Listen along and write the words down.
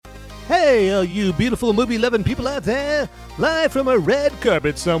Hey, all you beautiful movie-loving people out there, live from a red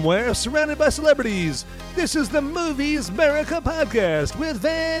carpet somewhere, surrounded by celebrities. This is the Movies America podcast with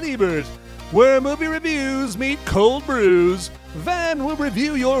Van Ebert, where movie reviews meet cold brews. Van will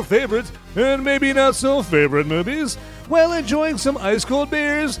review your favorite and maybe not so favorite movies while enjoying some ice-cold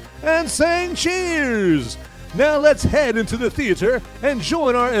beers and saying cheers. Now let's head into the theater and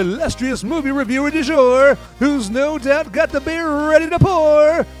join our illustrious movie reviewer du jour, who's no doubt got the beer ready to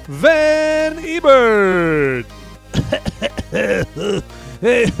pour, Van Ebert.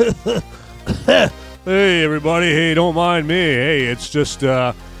 Hey, everybody. Hey, don't mind me. Hey, it's just,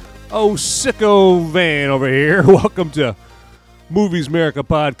 sicko Van over here. Welcome to Movies America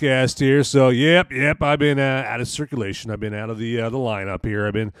podcast here. So, yep, I've been out of circulation. I've been out of the lineup here.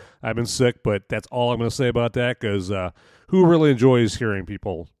 I've been sick, but that's all I'm going to say about that, because who really enjoys hearing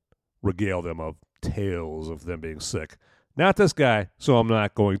people regale them of tales of them being sick? Not this guy, so I'm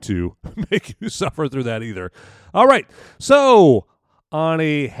not going to make you suffer through that either. All right, so on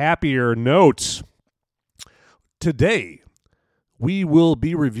a happier note, today we will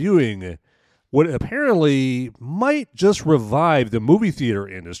be reviewing what apparently might just revive the movie theater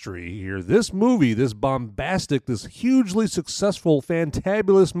industry here. This movie, this bombastic, this hugely successful,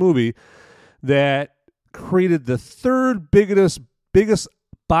 fantabulous movie that created the third biggest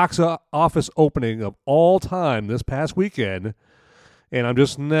box office opening of all time this past weekend. And I'm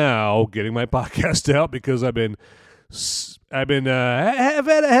just now getting my podcast out because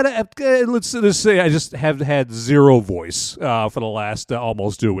let's just say I just have had zero voice for the last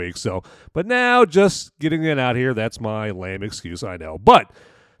almost 2 weeks. So, but now just getting it out here, that's my lame excuse, I know. But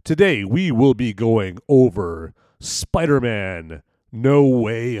today we will be going over Spider-Man No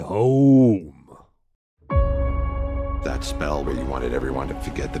Way Home. That spell where you wanted everyone to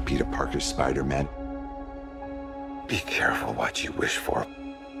forget the Peter Parker Spider-Man. Be careful what you wish for.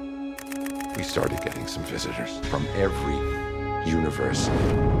 We started getting some visitors from every universe.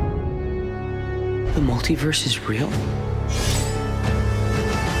 The multiverse is real?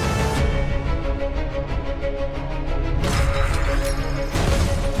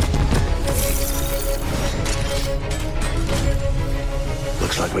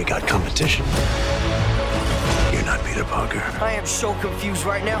 Looks like we got competition. You're not Peter Parker. I am so confused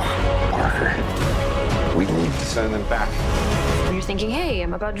right now. Parker, we need to send them back. You're thinking, hey,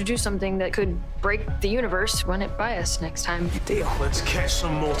 I'm about to do something that could break the universe. Run it by us next time. Deal. Let's catch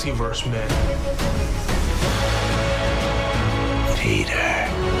some multiverse men. Peter,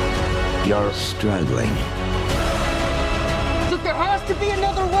 you're struggling. Look, there has to be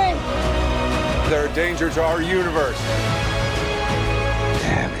another way. They're a danger to our universe.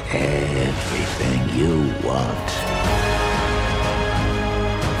 Have everything you want.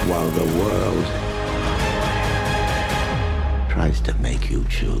 While the world tries to make you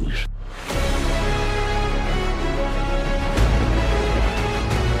choose.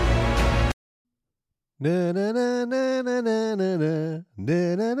 Na na na na na na na na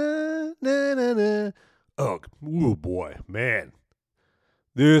na na na na na. Oh boy, man,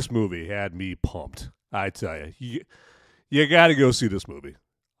 this movie had me pumped. I tell you, you got to go see this movie.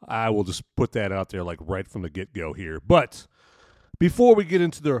 I will just put that out there like right from the get-go here. But before we get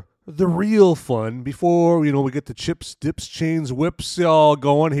into the real fun, before we get the chips, dips, chains, whips all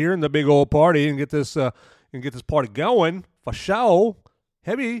going here in the big old party and get this party going for show,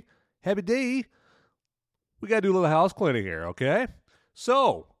 heavy day, we got to do a little house cleaning here, okay?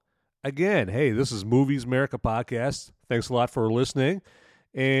 So, again, hey, this is Movies America podcast. Thanks a lot for listening.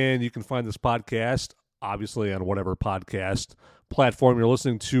 And you can find this podcast, obviously, on whatever podcast platform you're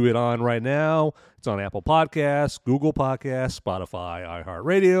listening to it on right now. It's on Apple Podcasts, Google Podcasts, Spotify,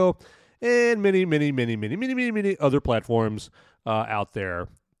 iHeartRadio, and many other platforms out there.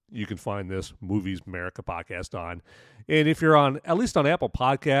 You can find this Movies America podcast on. And if you're at least on Apple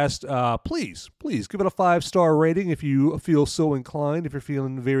Podcast, please give it a 5-star rating if you feel so inclined, if you're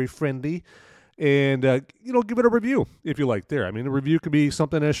feeling very friendly. And, give it a review if you like there. I mean, a review could be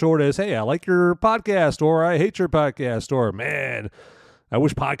something as short as, hey, I like your podcast, or I hate your podcast, or, man, I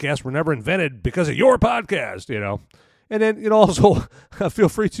wish podcasts were never invented because of your podcast, And then, also feel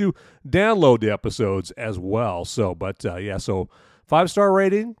free to download the episodes as well. So, so 5-star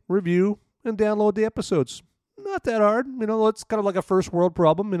rating, review, and download the episodes. Not that hard. It's kind of like a first world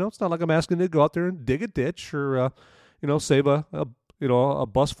problem. It's not like I'm asking you to go out there and dig a ditch or, save a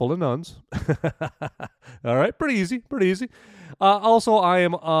bus full of nuns. All right, pretty easy. Also, I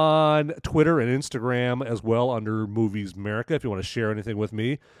am on Twitter and Instagram as well under Movies America if you want to share anything with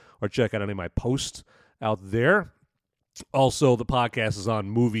me or check out any of my posts out there. Also, the podcast is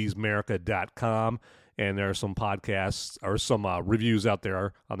on moviesmerica.com, And there are some podcasts or some reviews out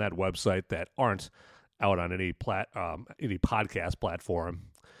there on that website that aren't out on any podcast platform.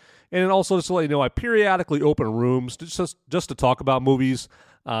 And also, just to let you know, I periodically open rooms just to talk about movies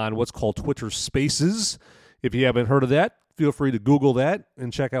on what's called Twitter Spaces. If you haven't heard of that, feel free to Google that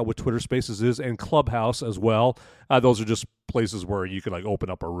and check out what Twitter Spaces is, and Clubhouse as well. Those are just places where you could like open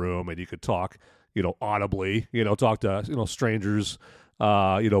up a room and you could talk, audibly, talk to, strangers,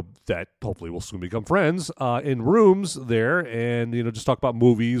 that hopefully will soon become friends in rooms there, and, just talk about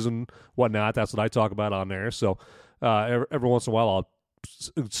movies and whatnot. That's what I talk about on there. So every once in a while I'll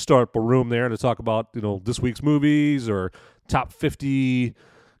start up a room there to talk about, this week's movies or top 50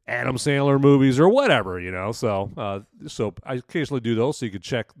 Adam Sandler movies or whatever, So I occasionally do those, so you can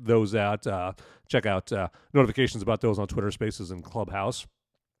check those out. Check out notifications about those on Twitter Spaces and Clubhouse.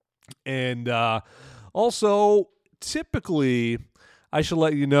 And also, typically, I should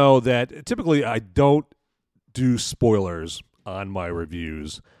let you know that typically I don't do spoilers on my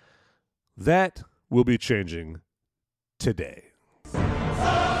reviews. That will be changing today.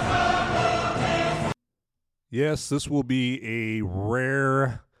 Yes, this will be a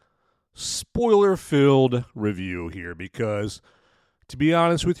rare spoiler-filled review here because, to be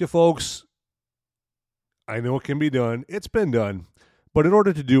honest with you folks, I know it can be done. It's been done. But in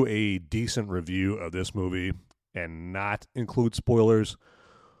order to do a decent review of this movie and not include spoilers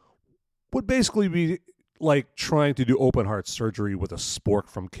would basically be like trying to do open heart surgery with a spork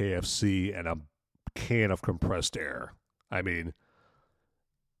from KFC and a can of compressed air. I mean,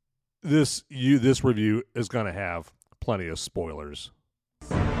 this review is going to have plenty of spoilers.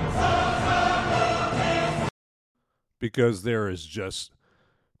 Because there is just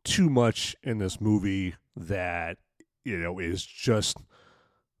too much in this movie that, is just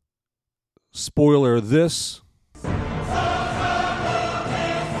spoiler this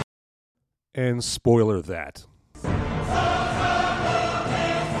and spoiler that.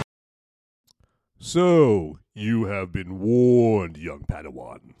 So, you have been warned, young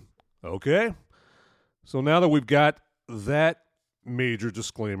Padawan. Okay? So now that we've got that major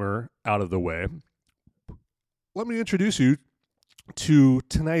disclaimer out of the way, let me introduce you to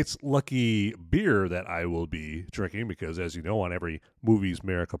tonight's lucky beer that I will be drinking, because as you know, on every Movies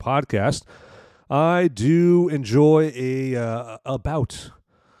America podcast, I do enjoy a bout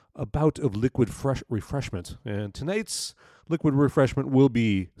of liquid refreshment. And tonight's liquid refreshment will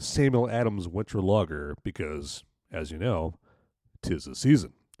be Samuel Adams Winter Lager, because, as you know, 'tis the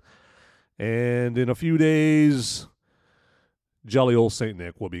season. And in a few days, jolly old St.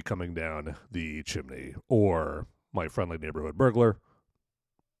 Nick will be coming down the chimney, or my friendly neighborhood burglar.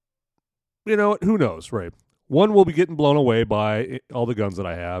 You know, who knows, right? One will be getting blown away by all the guns that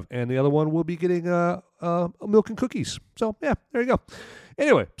I have, and the other one will be getting milk and cookies. So, yeah, there you go.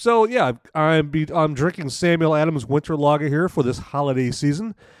 Anyway, so, yeah, I'm drinking Samuel Adams Winter Lager here for this holiday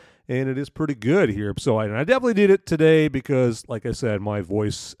season, and it is pretty good here. So I definitely did it today because, like I said, my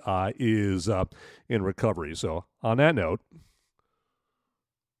voice is in recovery. So on that note,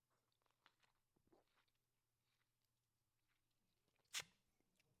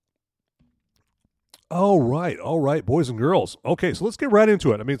 all right, boys and girls. Okay, so let's get right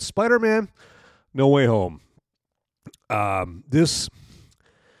into it. I mean, Spider-Man, No Way Home. This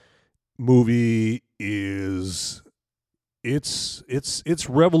movie is it's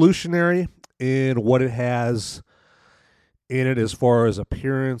revolutionary in what it has in it, as far as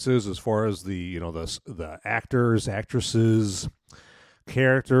appearances, as far as the the actors, actresses,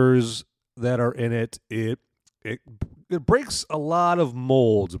 characters that are in it. It breaks a lot of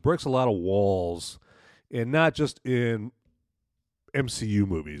molds. It breaks a lot of walls. And not just in MCU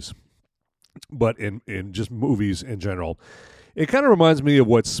movies, but in just movies in general. It kind of reminds me of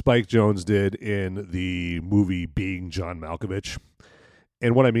what Spike Jonze did in the movie Being John Malkovich.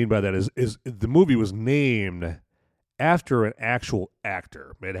 And what I mean by that is the movie was named after an actual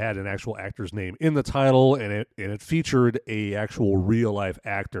actor. It had an actual actor's name in the title, and it featured a actual real-life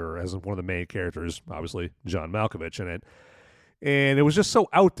actor as one of the main characters, obviously John Malkovich in it. And it was just so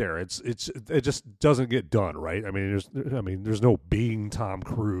out there. It just doesn't get done, right? I mean, there's no being Tom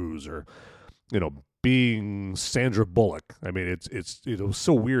Cruise or, being Sandra Bullock. I mean, it was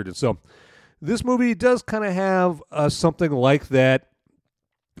so weird. And so this movie does kind of have something like that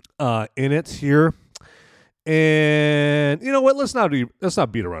in it here. And you know what? Let's not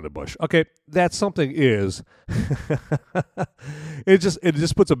beat around the bush. Okay, that something is it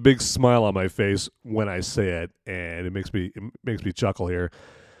just puts a big smile on my face when I say it, and it makes me chuckle here.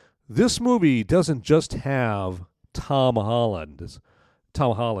 This movie doesn't just have Tom Holland's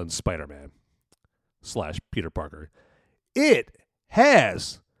Spider-Man / Peter Parker. It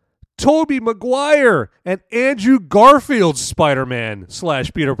has Tobey Maguire and Andrew Garfield's Spider-Man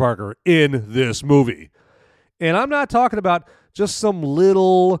 / Peter Parker in this movie. And I'm not talking about just some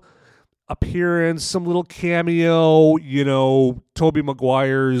little appearance, some little cameo, Tobey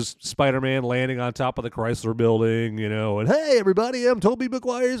Maguire's Spider-Man landing on top of the Chrysler building, and hey, everybody, I'm Tobey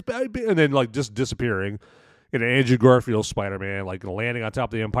Maguire's baby, and then just disappearing. And Andrew Garfield's Spider-Man, landing on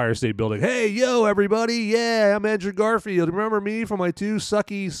top of the Empire State Building. Hey, yo, everybody, yeah, I'm Andrew Garfield. Remember me from my 2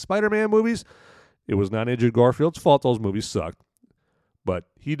 sucky Spider-Man movies? It was not Andrew Garfield's fault those movies sucked, but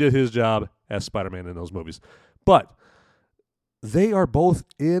he did his job as Spider-Man in those movies. But they are both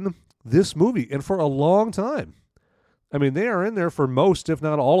in this movie, and for a long time. I mean, they are in there for most, if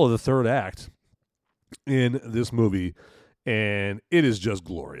not all, of the third act in this movie, and it is just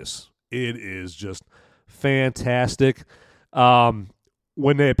glorious. It is just fantastic. When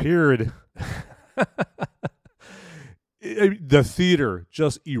they appeared, the theater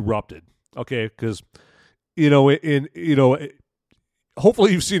just erupted. Okay, because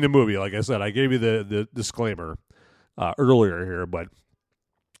hopefully you've seen the movie. Like I said, I gave you the disclaimer earlier here, but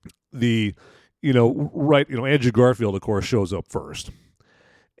Andrew Garfield, of course, shows up first.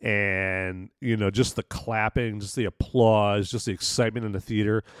 And, just the clapping, just the applause, just the excitement in the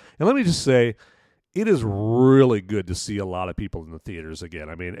theater. And let me just say, it is really good to see a lot of people in the theaters again.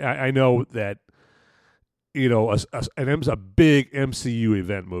 I mean, I know that, a big MCU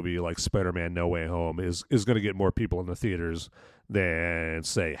event movie like Spider-Man No Way Home is going to get more people in the theaters than,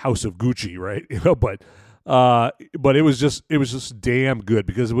 say, House of Gucci, right? But it was just damn good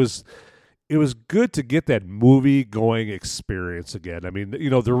because it was good to get that movie going experience again. I mean,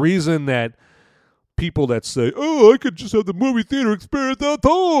 the reason that people that say, "Oh, I could just have the movie theater experience at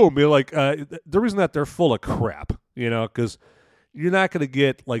home," the reason that they're full of crap, because you're not going to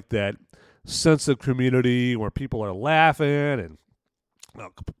get that sense of community where people are laughing and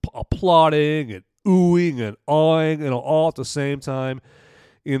applauding and oohing and awing, all at the same time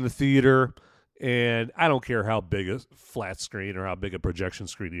in the theater. And I don't care how big a flat screen or how big a projection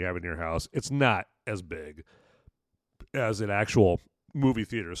screen you have in your house. It's not as big as an actual movie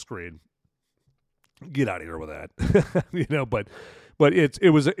theater screen. Get out of here with that, But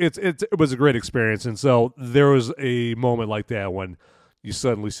it was a great experience, and so there was a moment like that when you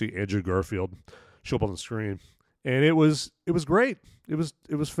suddenly see Andrew Garfield show up on the screen, and it was great. It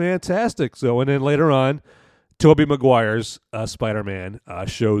was fantastic. So, and then later on, Tobey Maguire's Spider-Man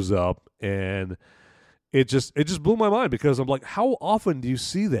shows up, and it just blew my mind because I'm like, how often do you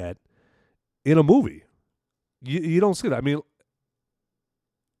see that in a movie? You don't see that. I mean,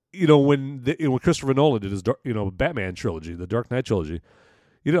 when Christopher Nolan did his Batman trilogy, the Dark Knight trilogy,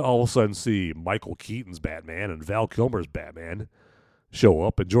 you didn't all of a sudden see Michael Keaton's Batman and Val Kilmer's Batman show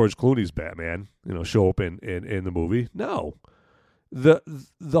up and George Clooney's Batman show up in the movie. No, the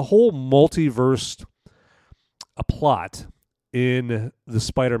whole multiverse a plot in the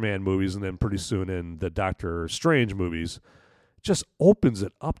Spider-Man movies and then pretty soon in the Doctor Strange movies just opens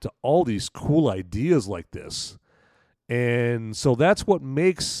it up to all these cool ideas like this. And so that's what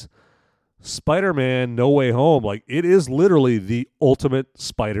makes Spider-Man No Way Home, it is literally the ultimate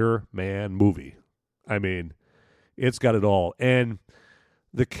Spider-Man movie. I mean, it's got it all. And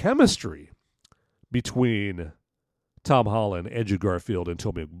the chemistry between Tom Holland, Andrew Garfield, and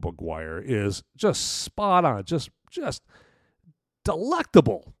Tobey Maguire is just spot on, just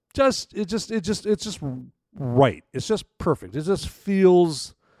delectable. It's just right. It's just perfect. It just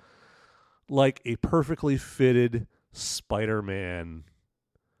feels like a perfectly fitted Spider-Man,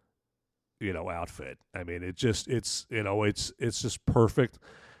 outfit. I mean, it's just perfect.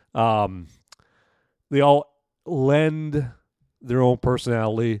 They all lend their own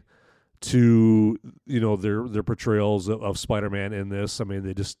personality to their portrayals of Spider-Man in this. I mean,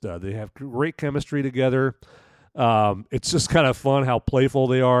 they have great chemistry together. It's just kind of fun how playful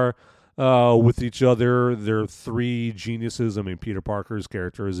they are with each other. They're 3 geniuses. I mean, Peter Parker's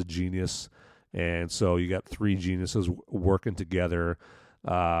character is a genius, and so you got 3 geniuses working together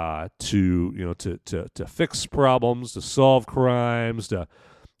to fix problems, to solve crimes, to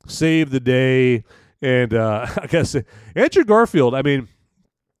save the day. And I guess Andrew Garfield, I mean,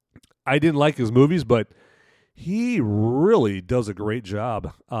 I didn't like his movies, but he really does a great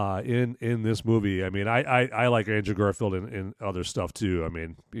job in this movie. I mean, I like Andrew Garfield in other stuff too. I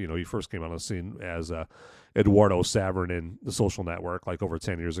mean, he first came on the scene as Eduardo Saverin in The Social Network over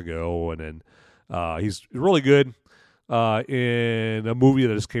 10 years ago, and then he's really good in a movie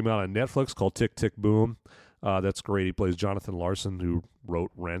that just came out on Netflix called Tick, Tick, Boom. That's great. He plays Jonathan Larson, who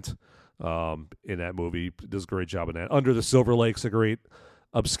wrote Rent in that movie. He does a great job in that. Under the Silver Lake's a great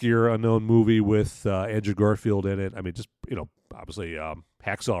obscure, unknown movie with Andrew Garfield in it. I mean, just, obviously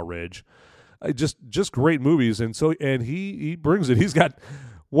Hacksaw Ridge. Just great movies, and he brings it. He's got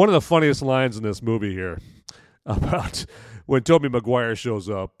one of the funniest lines in this movie here about when Tobey Maguire shows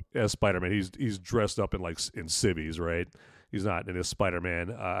up as Spider-Man. He's dressed up in civvies, right? He's not in his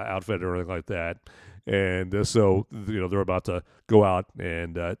Spider-Man outfit or anything like that. And so they're about to go out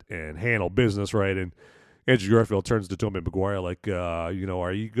and handle business, right? And Andrew Garfield turns to Tobey Maguire like, are you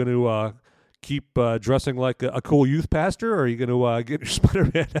going to keep dressing like a cool youth pastor, or are you going to get your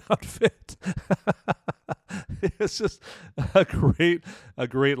Spider-Man outfit? It's just a great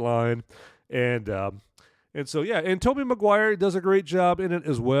line, and so yeah, and Tobey Maguire does a great job in it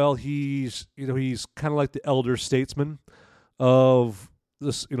as well. He's kind of like the elder statesman of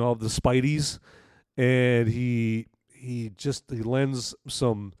this, of the Spideys, and he lends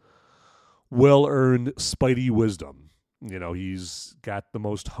some well-earned Spidey wisdom. He's got the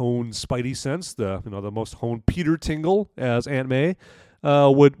most honed Spidey sense, the most honed Peter Tingle, as Aunt May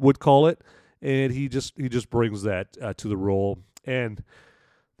would call it, and he just brings that to the role. And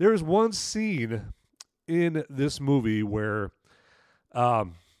there's one scene in this movie where,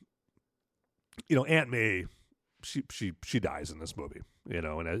 Aunt May, she dies in this movie, and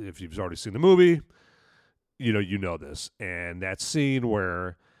if you've already seen the movie, you know this, and that scene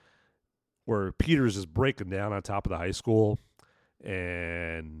where Peter's is breaking down on top of the high school,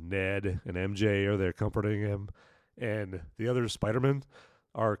 and Ned and MJ are there comforting him, and the other Spider-Men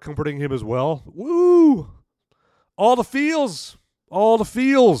are comforting him as well. Woo! All the feels. I'll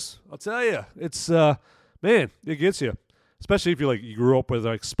tell you, it's man, it gets you, especially if you grew up with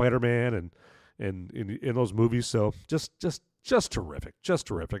like Spider-Man and in those movies. So just terrific,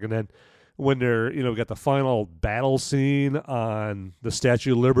 And then when they're got the final battle scene on the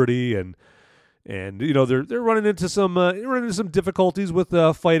Statue of Liberty, and they're running into some difficulties with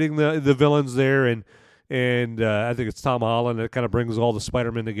fighting the villains there, and I think it's Tom Holland that kind of brings all the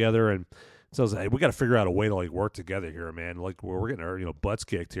Spider-Men together, and says, hey, we got to figure out a way to work together here, man. We're getting our butts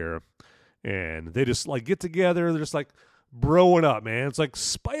kicked here, and they just get together. They're just broing up, man. It's like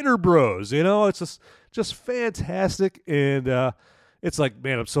Spider Bros, It's just fantastic, and it's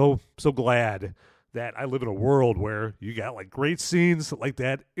man, I'm so glad that I live in a world where you got great scenes like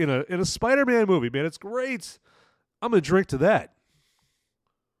that in a Spider-Man movie, man. It's great. I'm gonna drink to that.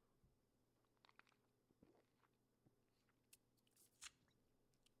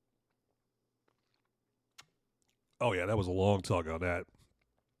 Oh yeah, that was a long talk on that.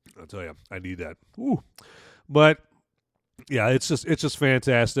 I'll tell you, I need that. Ooh. But yeah, it's just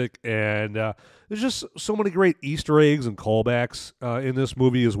fantastic, and there's just so many great Easter eggs and callbacks in this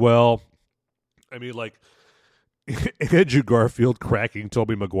movie as well. I mean, Andrew Garfield cracking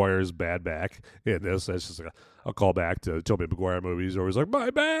Tobey Maguire's bad back in this. That's just a callback to Tobey Maguire movies. Always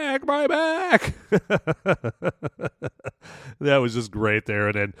my back. That was just great there.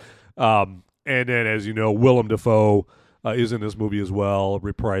 And then, as you know, Willem Dafoe is in this movie as well,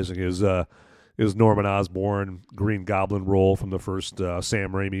 reprising his Norman Osborn Green Goblin role from the first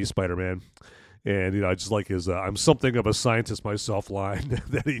Sam Raimi Spider-Man. And, I just like his I'm something of a scientist myself line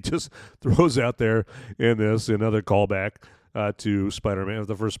that he just throws out there in this. Another callback to Spider-Man,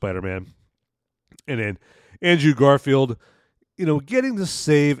 the first Spider-Man. And then Andrew Garfield, getting to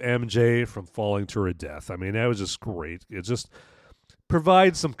save MJ from falling to her death. I mean, that was just great. It just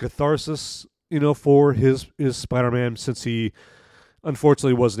provides some catharsis, for his Spider-Man, since he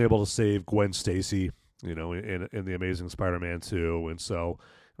unfortunately wasn't able to save Gwen Stacy, in The Amazing Spider-Man 2. And so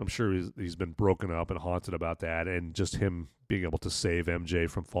I'm sure he's been broken up and haunted about that, and just him being able to save MJ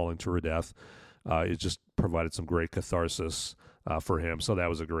from falling to her death, it just provided some great catharsis for him. So that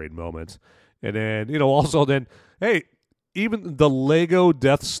was a great moment. And then, also then, hey, even the Lego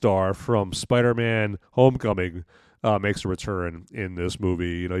Death Star from Spider-Man Homecoming makes a return in this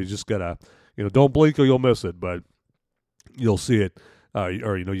movie. You just gotta, don't blink or you'll miss it, but you'll see it,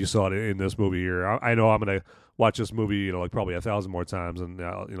 or you saw it in this movie here. I know I'm gonna watch this movie, probably 1,000 more times, and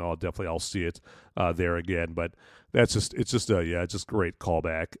I'll see it there again. But it's just a great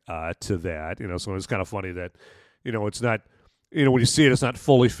callback to that. So it's kind of funny that it's not, when you see it, it's not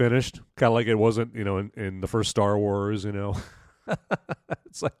fully finished, kind of like it wasn't in the first Star Wars.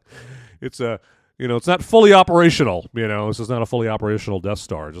 It's it's not fully operational. This is not a fully operational Death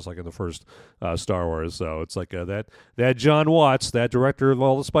Star, just like in the first Star Wars. So it's that John Watts, that director of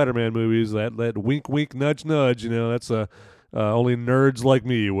all the Spider-Man movies, that wink, wink, nudge, nudge. That's only nerds like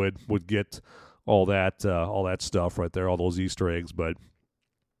me would get all that stuff right there, all those Easter eggs.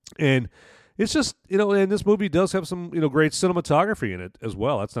 And it's just and this movie does have some great cinematography in it as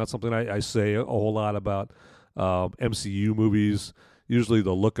well. That's not something I say a whole lot about MCU movies. Usually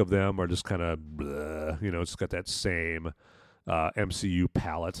the look of them are just kind of, it's got that same MCU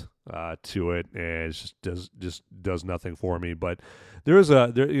palette to it, and it just does nothing for me. But there's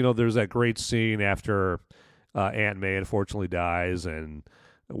that great scene after Aunt May unfortunately dies, and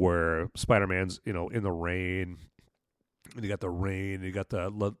where Spider-Man's in the rain. And you got the rain, you got the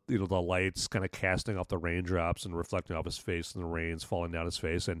lights kind of casting off the raindrops and reflecting off his face, and the rain's falling down his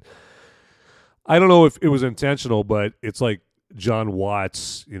face. And I don't know if it was intentional, but it's like John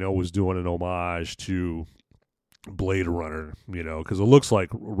Watts, was doing an homage to Blade Runner, because it looks like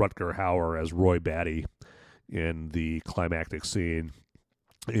Rutger Hauer as Roy Batty in the climactic scene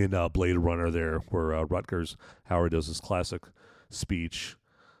in Blade Runner there, where Rutger Hauer does his classic speech,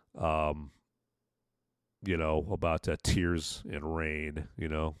 about tears and rain,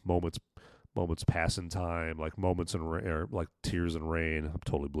 moments pass in time, like moments in rain, or like tears and rain. I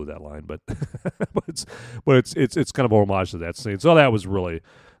totally blew that line, but it's kind of a homage to that scene. So that was really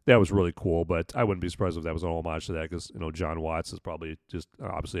cool. But I wouldn't be surprised if that was an homage to that, because John Watts is probably just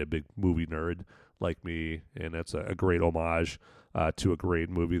obviously a big movie nerd like me, and that's a great homage to a great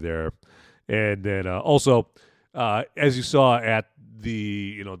movie there. And then also, as you saw at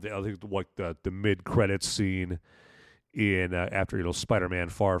the I think like the mid credits scene in after Spider-Man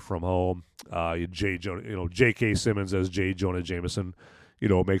Far From Home, J.K. Simmons as J. Jonah Jameson,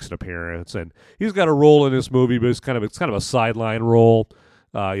 makes an appearance, and he's got a role in this movie, but it's kind of a sideline role.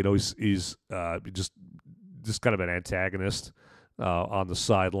 He's just kind of an antagonist on the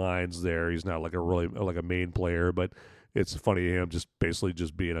sidelines there. He's not like a main player, but it's funny him just basically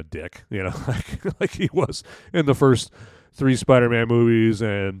just being a dick, like he was in the first 3 Spider-Man movies.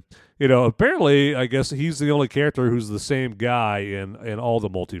 And apparently, I guess he's the only character who's the same guy in all the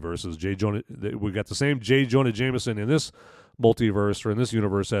multiverses. We got the same J. Jonah Jameson in this multiverse, or in this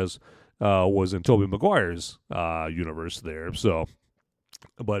universe, as was in Tobey Maguire's universe there. So,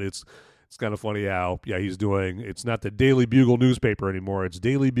 but it's kind of funny how he's doing. It's not the Daily Bugle newspaper anymore. It's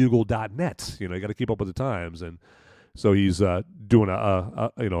dailybugle.net. You got to keep up with the times, and so he's doing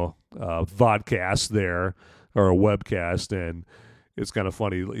a vodcast there, or a webcast, and it's kind of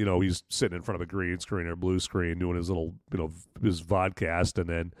funny. He's sitting in front of a green screen or blue screen doing his little his vodcast, and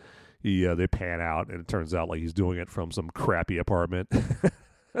then they pan out, and it turns out like he's doing it from some crappy apartment.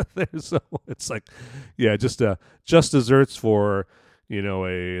 So it's like, just desserts for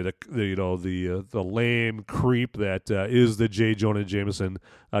the lame creep that is the J. Jonah Jameson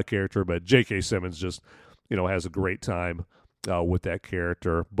character, but J.K. Simmons just has a great time with that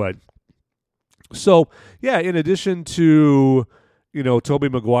character. But so in addition to Tobey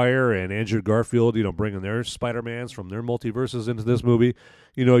Maguire and Andrew Garfield, bringing their Spider-Mans from their multiverses into this movie,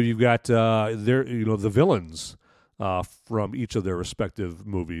 you've got the villains from each of their respective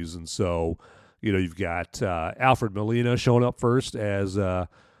movies. And so you've got Alfred Molina showing up first as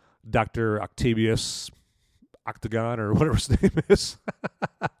Dr. Octavius Octagon, or whatever his name is.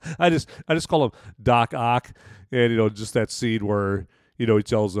 I just call him Doc Ock, and just that scene where he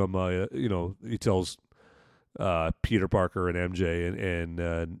tells them he tells Peter Parker and MJ and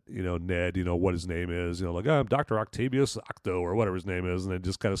Ned what his name is, like, I'm Dr. Octavius Octo, or whatever his name is, and they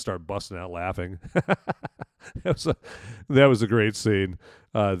just kind of start busting out laughing. That was a great scene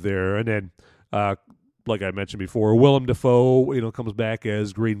there. And then like I mentioned before, Willem Dafoe comes back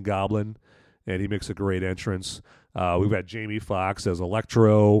as Green Goblin, and he makes a great entrance. We've got Jamie Foxx as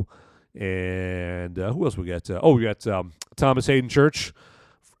Electro, and who else we got? We got Thomas Hayden Church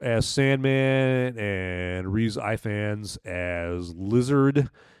as Sandman, and Reese Ifans as Lizard.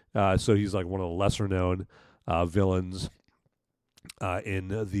 So he's like one of the lesser-known villains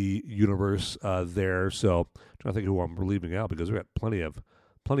in the universe there. So I'm trying to think who I'm leaving out, because we got plenty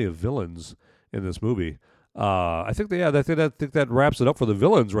of villains in this movie. I think that wraps it up for the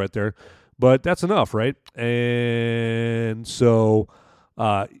villains right there. But that's enough, right? And so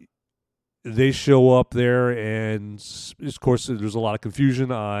they show up there, and of course there's a lot of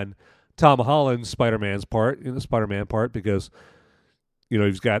confusion on Tom Holland's Spider-Man part, because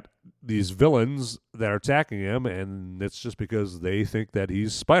he's got these villains that are attacking him, and it's just because they think that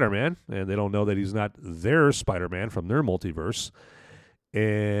he's Spider-Man, and they don't know that he's not their Spider-Man from their multiverse.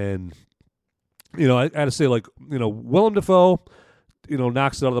 And I got to say, like, Willem Dafoe,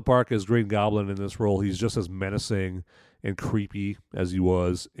 knocks it out of the park as Green Goblin in this role. He's just as menacing and creepy as he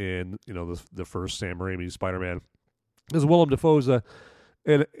was in, the first Sam Raimi Spider-Man. Because Willem Dafoe's a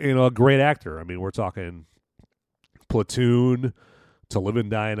great actor. I mean, we're talking Platoon, To Live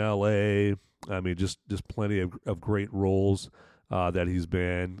and Die in L.A. I mean, just plenty of great roles that he's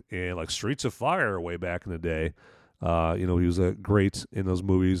been in, like Streets of Fire way back in the day. He was great in those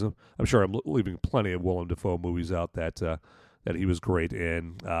movies. I'm sure I'm leaving plenty of Willem Dafoe movies out that that he was great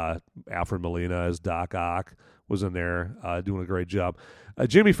in. Alfred Molina as Doc Ock was in there, doing a great job.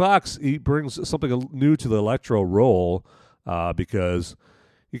 Jamie Foxx, he brings something new to the Electro role because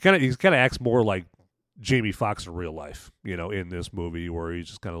he kind of acts more like Jamie Foxx in real life, in this movie, where he's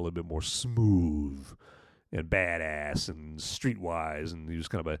just kind of a little bit more smooth and badass and streetwise, and he was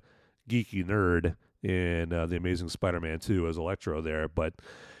kind of a geeky nerd in The Amazing Spider-Man 2 as Electro there. But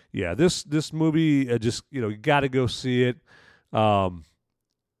yeah, this movie, just, you got to go see it.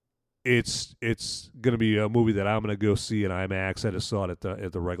 It's going to be a movie that I'm going to go see in IMAX. I just saw it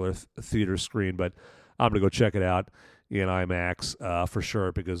at the regular theater screen, but I'm going to go check it out in IMAX for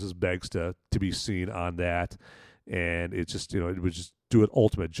sure, because this begs to be seen on that. And it's just, it would just do it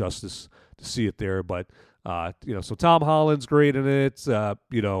ultimate justice to see it there. But, so Tom Holland's great in it.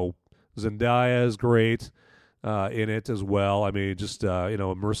 Zendaya is great in it as well. I mean, just,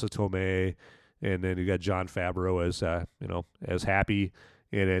 Marissa Tomei, and then you got Jon Favreau as Happy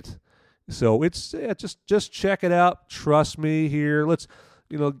in it. So it's just check it out. Trust me here. Let's,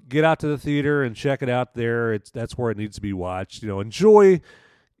 get out to the theater and check it out there. That's where it needs to be watched. Enjoy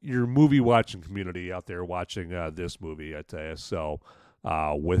your movie watching community out there watching this movie, I tell you. So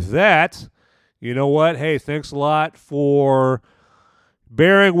with that, you know what? Hey, thanks a lot for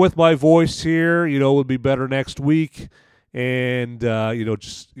bearing with my voice here. It'll be better next week. And,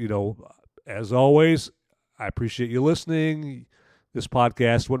 as always, I appreciate you listening. This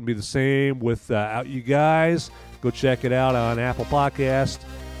podcast wouldn't be the same without you guys. Go check it out on Apple Podcasts,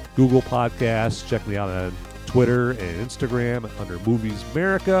 Google Podcasts. Check me out on Twitter and Instagram under Movies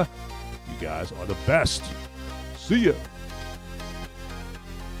America. You guys are the best. See ya.